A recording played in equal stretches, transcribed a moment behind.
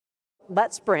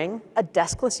let's bring a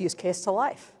deskless use case to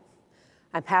life.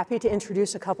 I'm happy to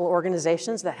introduce a couple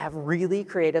organizations that have really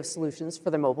creative solutions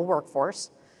for the mobile workforce.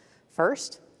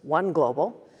 First,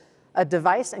 1Global, a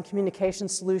device and communication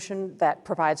solution that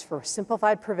provides for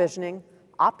simplified provisioning,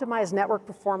 optimized network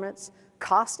performance,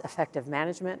 cost-effective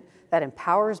management that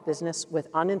empowers business with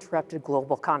uninterrupted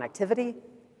global connectivity.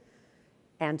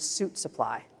 And Suit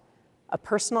Supply, a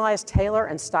personalized tailor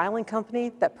and styling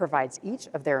company that provides each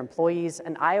of their employees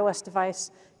an iOS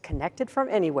device connected from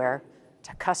anywhere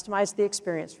to customize the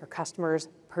experience for customers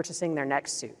purchasing their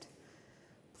next suit.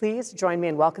 Please join me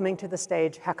in welcoming to the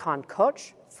stage Hakan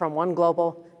Koç from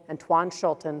 1Global and Tuan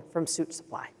Schulten from Suit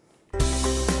Supply.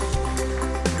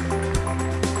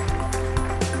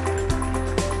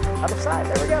 Other side,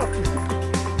 there we go.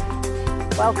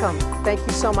 Welcome. Thank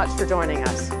you so much for joining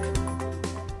us.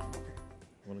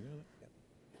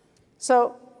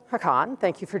 So, Hakan,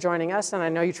 thank you for joining us, and I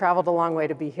know you traveled a long way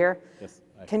to be here. Yes.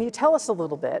 Can you tell us a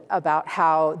little bit about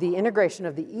how the integration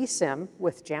of the eSIM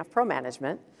with Jamf Pro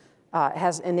management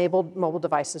has enabled mobile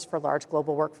devices for large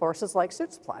global workforces like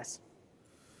Suit Supplies?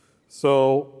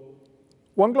 So,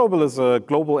 1Global is a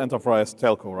global enterprise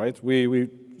telco, right? We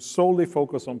solely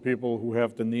focus on people who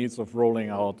have the needs of rolling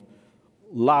out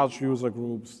large user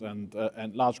groups and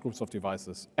large groups of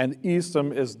devices. And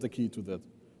eSIM is the key to that.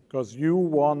 Because you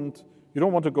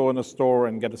don't want to go in a store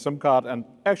and get a SIM card, and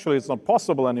actually it's not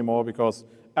possible anymore because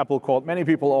Apple caught many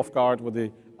people off guard with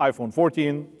the iPhone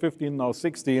 14, 15, now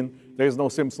 16. There is no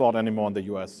SIM slot anymore in the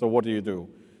US, so what do?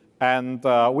 And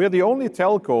we're the only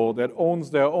telco that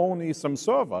owns their own eSIM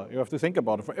server. You have to think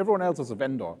about it. For everyone else, it's a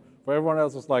vendor. For everyone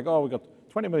else, it's like, oh, we got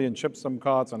 20 million chip SIM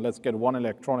cards, and let's get one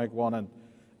electronic one and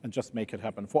just make it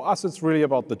happen. For us, it's really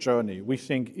about the journey. We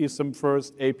think eSIM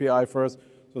first, API first.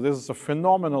 So this is a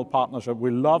phenomenal partnership. We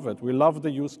love it. We love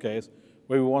the use case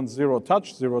where we want zero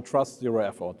touch, zero trust, zero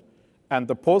effort. And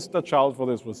the poster child for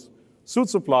this was Suit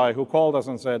Supply, who called us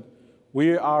and said,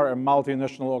 we are a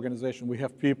multinational organization. We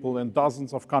have people in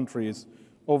dozens of countries,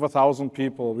 over 1,000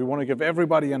 people. We want to give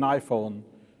everybody an iPhone,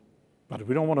 but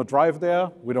we don't want to drive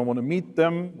there. We don't want to meet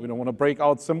them. We don't want to break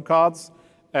out SIM cards.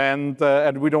 And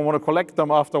we don't want to collect them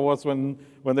afterwards when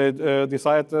they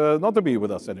decide not to be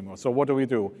with us anymore. So what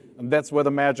do? And that's where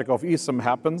the magic of eSIM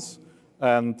happens.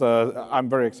 And I'm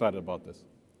very excited about this.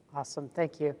 Awesome,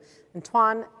 thank you. And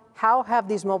Tuan, how have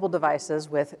these mobile devices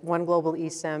with 1Global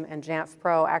eSIM and Jamf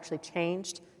Pro actually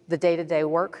changed the day-to-day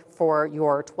work for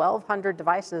your 1,200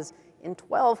 devices in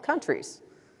 12 countries?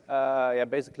 Yeah,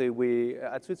 basically,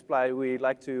 at Suit Supply, we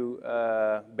like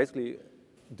to basically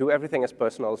do everything as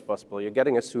personal as possible. You're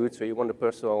getting a suit, so you want a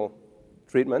personal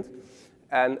treatment.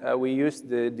 And we use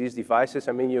these devices.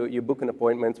 I mean, you book an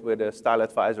appointment with a style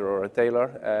advisor or a tailor,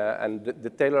 and the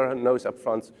tailor knows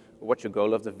upfront what's your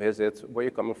goal of the visit, where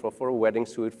you're coming from, for a wedding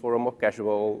suit, for a more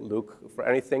casual look, for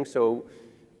anything. So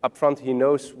upfront, he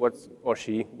knows what's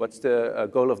the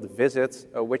goal of the visit,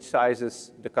 which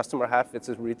sizes the customer have, if it's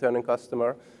a returning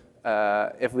customer,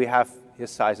 if we have his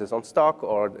sizes on stock,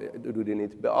 or do they need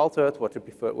to be altered, what the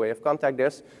preferred way of contact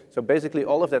is. So basically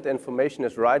all of that information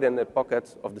is right in the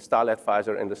pocket of the style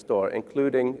advisor in the store,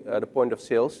 including the point of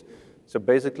sales. So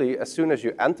basically, as soon as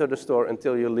you enter the store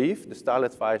until you leave, the style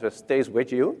advisor stays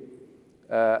with you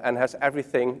and has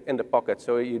everything in the pocket.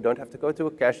 So you don't have to go to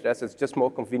a cash desk. It's just more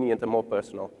convenient and more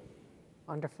personal.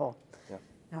 Wonderful. Yeah.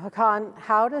 Now, Hakan,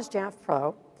 how does Jamf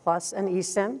Pro plus an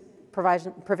eSIM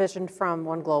provisioned from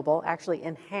 1Global actually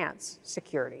enhance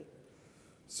security?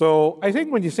 So I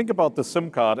think when you think about the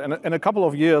SIM card, and in a couple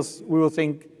of years, we will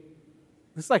think,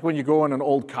 it's like when you go in an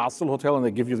old castle hotel and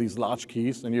they give you these large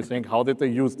keys, and you think, how did they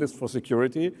use this for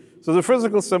security? So the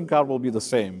physical SIM card will be the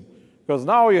same. Because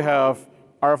now you have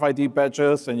RFID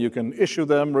badges, and you can issue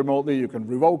them remotely, you can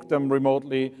revoke them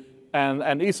remotely, and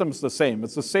eSIM is the same.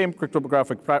 It's the same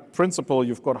cryptographic principle.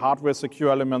 You've got hardware secure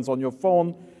elements on your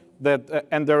phone,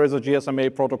 and there is a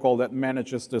GSMA protocol that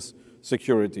manages this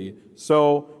security.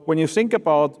 So when you think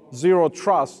about zero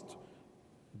trust,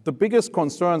 the biggest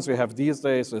concerns we have these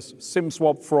days is SIM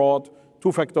swap fraud,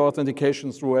 two-factor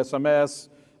authentication through SMS,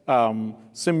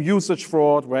 SIM usage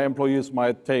fraud, where employees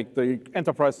might take the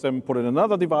enterprise SIM, put it in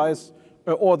another device,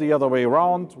 or the other way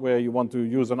around, where you want to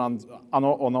use an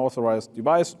unauthorized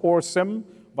device or SIM,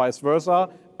 vice versa.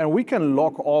 And we can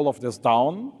lock all of this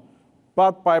down,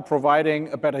 but by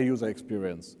providing a better user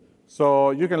experience.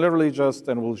 So you can literally just,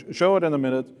 and we'll show it in a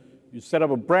minute, you set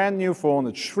up a brand new phone,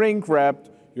 it's shrink-wrapped,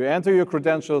 you enter your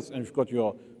credentials, and you've got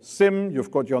your SIM,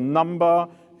 you've got your number,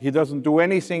 he doesn't do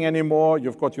anything anymore,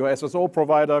 you've got your SSO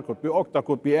provider, could be Okta,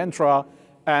 could be Entra,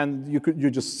 and you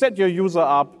just set your user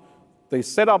up, they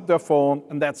set up their phone,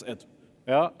 and that's it.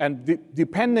 Yeah? And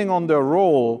depending on their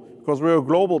role, because we're a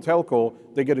global telco,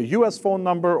 they get a US phone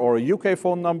number or a UK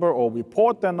phone number, or we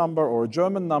port their number or a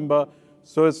German number.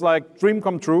 So it's like dream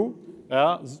come true.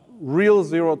 Yeah? Real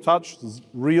zero touch,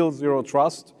 real zero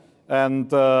trust. And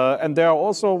there are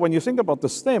also, when you think about the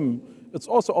SIM, it's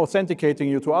also authenticating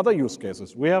you to other use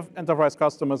cases. We have enterprise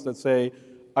customers that say,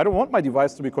 I don't want my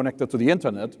device to be connected to the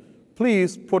internet.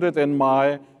 Please put it in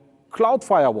my cloud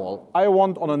firewall. I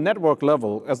want on a network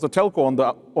level, as the telco on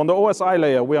the OSI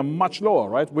layer, we are much lower,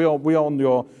 right? We are on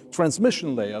your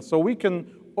transmission layer. So we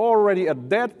can already at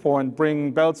that point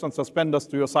bring belts and suspenders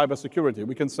to your cybersecurity.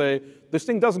 We can say, this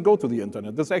thing doesn't go to the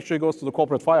internet. This actually goes to the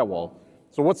corporate firewall.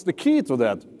 So what's the key to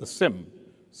that? The SIM.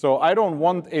 So I don't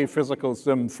want a physical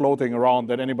SIM floating around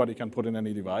that anybody can put in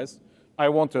any device. I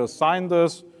want to assign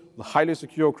this, the highly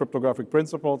secure cryptographic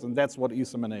principles, and that's what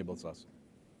eSIM enables us.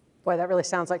 Boy, that really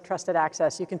sounds like trusted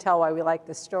access. You can tell why we like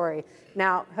this story.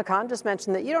 Now, Hakan just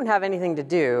mentioned that you don't have anything to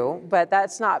do, but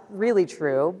that's not really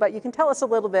true. But you can tell us a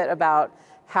little bit about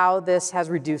how this has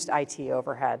reduced IT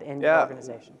overhead in your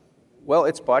organization. Well,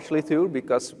 it's partially true,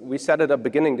 because we set it up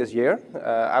beginning this year.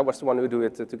 I was the one who do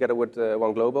it together with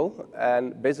 1Global.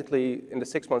 And basically, in the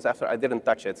 6 months after, I didn't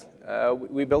touch it.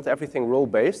 We built everything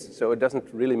role-based, so it doesn't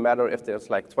really matter if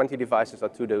there's like 20 devices or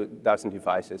 2,000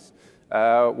 devices.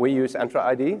 We use Entra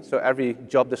ID, so every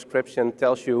job description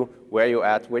tells you where you're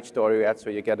at, which store you're at,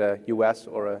 so you get a US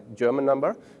or a German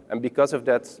number. And because of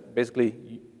that,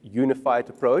 basically, unified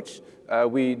approach,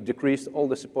 we decreased all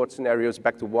the support scenarios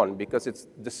back to 1, because it's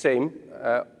the same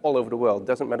all over the world.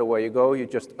 Doesn't matter where you go, you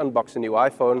just unbox a new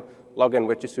iPhone, log in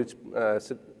with your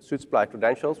SuitSply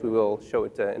credentials. We will show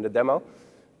it in the demo.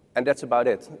 And that's about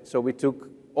it. So we took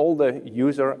all the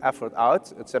user effort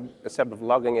out, except of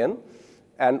logging in.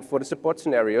 And for the support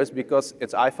scenarios, because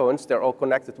it's iPhones, they're all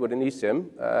connected with an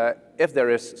eSIM. If there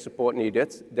is support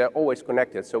needed, they're always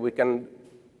connected. So we can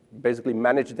basically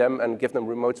manage them and give them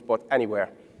remote support anywhere,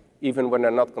 even when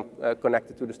they're not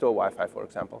connected to the store Wi-Fi, for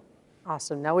example.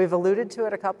 Awesome. Now, we've alluded to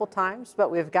it a couple times, but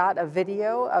we've got a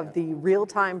video of the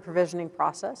real-time provisioning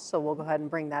process, so we'll go ahead and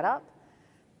bring that up.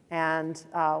 And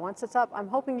once it's up, I'm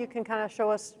hoping you can kind of show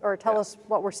us or tell us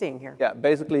what we're seeing here. Yeah,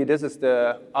 basically, this is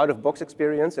the out-of-box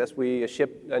experience as we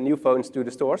ship new phones to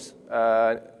the stores.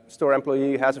 Store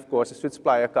employee has, of course, a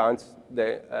SuitSply account.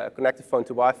 They connect the phone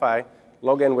to Wi-Fi,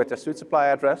 log in with their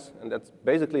SuitSply address, and that's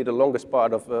basically the longest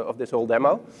part of this whole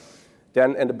demo.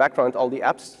 Then in the background, all the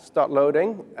apps start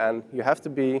loading, and you have to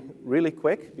be really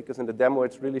quick, because in the demo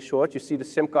it's really short. You see the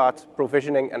SIM card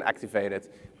provisioning and activated.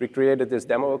 We created this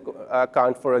demo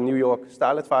account for a New York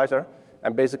style advisor,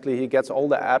 and basically he gets all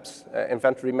the apps,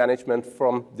 inventory management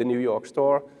from the New York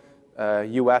store,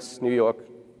 US, New York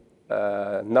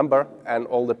number, and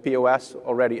all the POS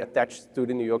already attached to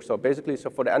the New York store. Basically, so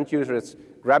for the end user, it's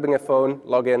grabbing a phone,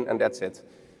 log in, and that's it.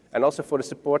 And also for the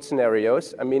support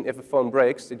scenarios, I mean, if a phone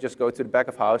breaks, you just go to the back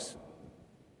of house,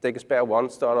 take a spare one,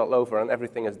 start all over, and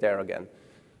everything is there again.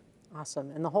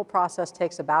 Awesome. And the whole process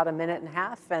takes about 1.5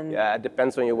 minutes? And yeah, it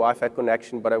depends on your Wi-Fi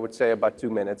connection, but I would say about 2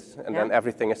 minutes, and then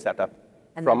everything is set up,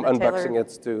 and from unboxing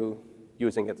it to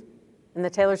using it. And the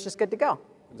Taylor's just good to go?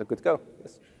 It's good to go,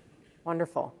 yes.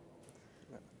 Wonderful.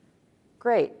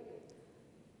 Great.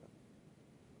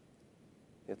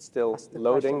 It's still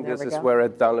loading. This is where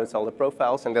it downloads all the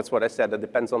profiles, and that's what I said. It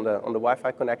depends on the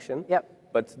Wi-Fi connection.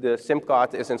 Yep. But the SIM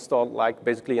card is installed like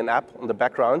basically an app on the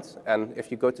background, and if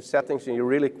you go to settings and you're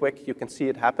really quick, you can see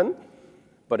it happen.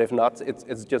 But if not,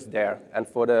 it's just there. And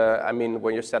for the, I mean,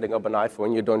 when you're setting up an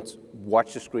iPhone, you don't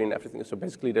watch the screen, everything. So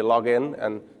basically, they log in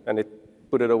and they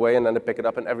put it away, and then they pick it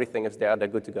up, and everything is there. They're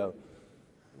good to go.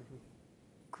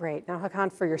 Great. Now,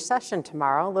 Hakan, for your session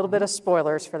tomorrow, a little bit of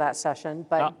spoilers for that session,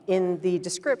 but in the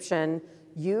description,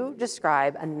 you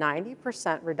describe a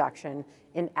 90% reduction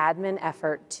in admin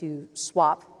effort to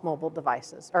swap mobile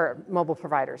devices, or mobile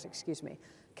providers, excuse me.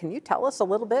 Can you tell us a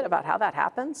little bit about how that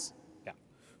happens? Yeah.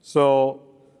 So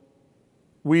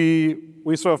we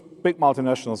serve big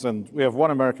multinationals, and we have one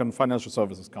American financial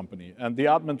services company. And the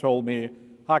admin told me,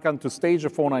 Hakan, to stage a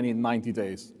phone, I need 90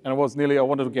 days. And it was nearly, I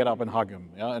wanted to get up and hug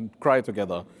him, yeah, and cry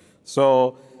together.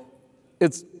 So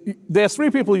there's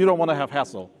 3 people you don't want to have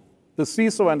hassle. The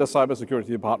CISO and the cybersecurity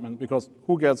department, because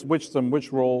who gets which SIM,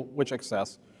 which role, which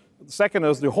access. The second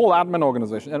is the whole admin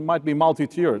organization. And it might be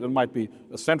multi-tiered. It might be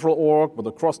a central org with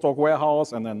a crosstalk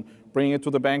warehouse, and then bringing it to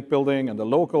the bank building, and the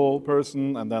local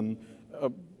person, and then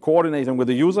coordinating with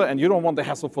the user. And you don't want the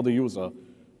hassle for the user.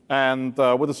 And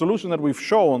with the solution that we've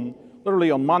shown,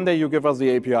 literally on Monday, you give us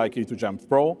the API key to Jamf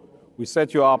Pro. We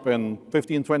set you up in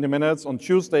 15, 20 minutes. On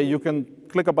Tuesday, you can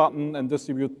click a button and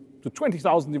distribute to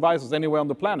 20,000 devices anywhere on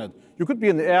the planet. You could be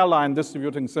an airline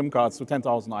distributing SIM cards to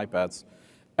 10,000 iPads.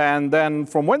 And then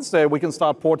from Wednesday, we can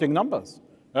start porting numbers.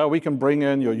 We can bring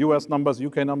in your US numbers,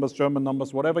 UK numbers, German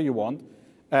numbers, whatever you want.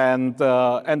 And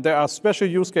there are special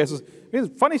use cases. The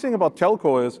funny thing about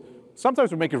telco is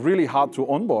sometimes we make it really hard to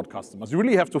onboard customers. You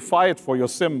really have to fight for your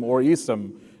SIM or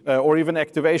eSIM or even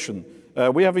activation.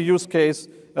 We have a use case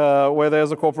where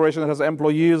there's a corporation that has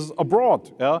employees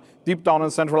abroad, deep down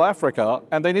in Central Africa,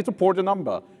 and they need to port a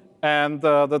number. And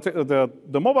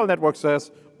the mobile network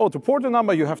says, oh, to port a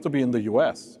number, you have to be in the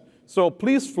US. So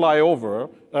please fly over,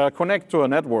 connect to a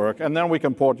network, and then we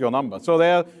can port your number. So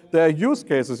there are use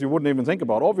cases you wouldn't even think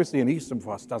about. Obviously, an eSIM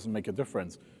for us doesn't make a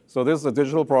difference. So this is a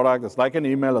digital product. It's like an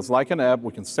email. It's like an app.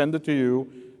 We can send it to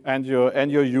you and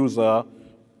your user,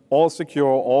 all secure,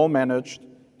 all managed,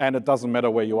 and it doesn't matter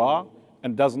where you are,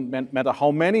 and it doesn't matter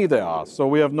how many there are. So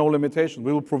we have no limitation.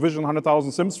 We will provision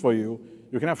 100,000 SIMs for you.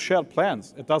 You can have shared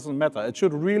plans. It doesn't matter. It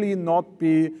should really not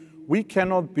be, we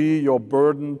cannot be your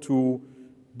burden to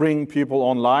bring people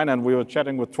online. And we were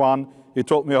chatting with Twan. He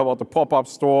told me about the pop-up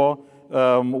store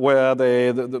where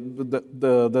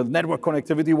the network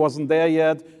connectivity wasn't there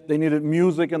yet. They needed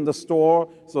music in the store.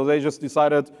 So they just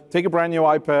decided, take a brand new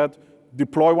iPad,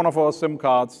 deploy one of our SIM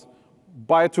cards,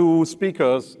 buy 2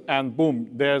 speakers, and boom,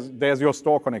 there's your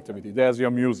store connectivity. There's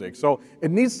your music. So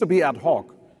it needs to be ad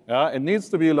hoc. It needs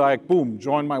to be like, boom,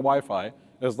 join my Wi-Fi.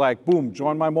 It's like, boom,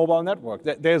 join my mobile network.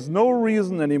 There's no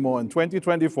reason anymore in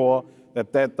 2024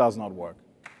 that does not work.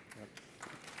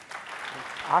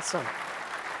 Awesome.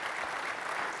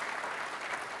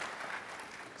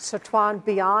 So Twan,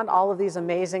 beyond all of these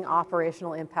amazing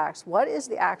operational impacts, what is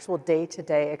the actual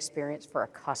day-to-day experience for a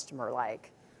customer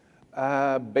like?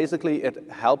 Basically, it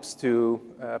helps to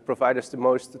provide us the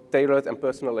most tailored and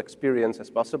personal experience as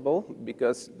possible,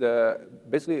 because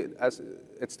basically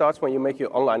it starts when you make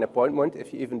your online appointment,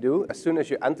 if you even do. As soon as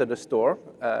you enter the store,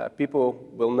 people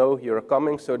will know you're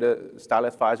coming, so the style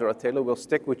advisor or tailor will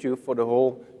stick with you for the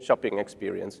whole shopping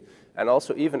experience. And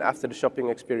also, even after the shopping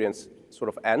experience sort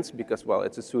of ends, because, well,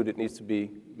 it's a suit that needs to be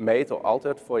made or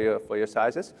altered for your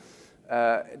sizes,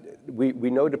 we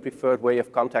know the preferred way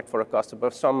of contact for a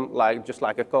customer. Some like just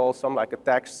like a call, some like a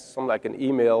text, some like an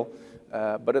email,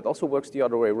 but it also works the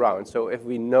other way around. So if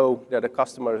we know that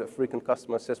a frequent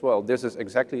customer says, well, this is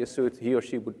exactly a suit he or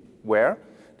she would wear,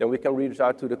 then we can reach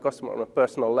out to the customer on a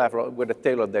personal level with a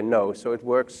tailor they know. So it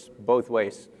works both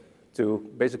ways to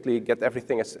basically get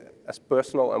everything as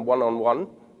personal and one-on-one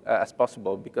as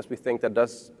possible, because we think that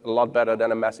does a lot better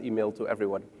than a mass email to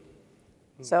everyone.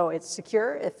 So it's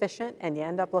secure, efficient, and you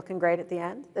end up looking great at the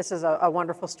end. This is a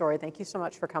wonderful story. Thank you so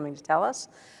much for coming to tell us.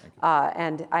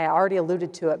 And I already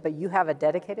alluded to it, but you have a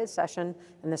dedicated session,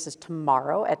 and this is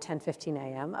tomorrow at 10:15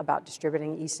 a.m. about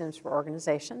distributing eSIMs for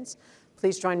organizations.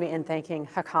 Please join me in thanking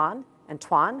Hakan and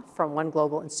Twan from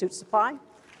 1Global and Suit Supply.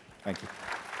 Thank you.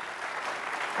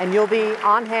 And you'll be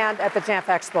on hand at the Jamf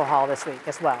Expo Hall this week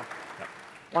as well. Yep.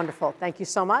 Wonderful. Thank you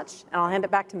so much, and I'll hand it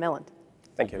back to Milind.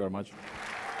 Thank you very much.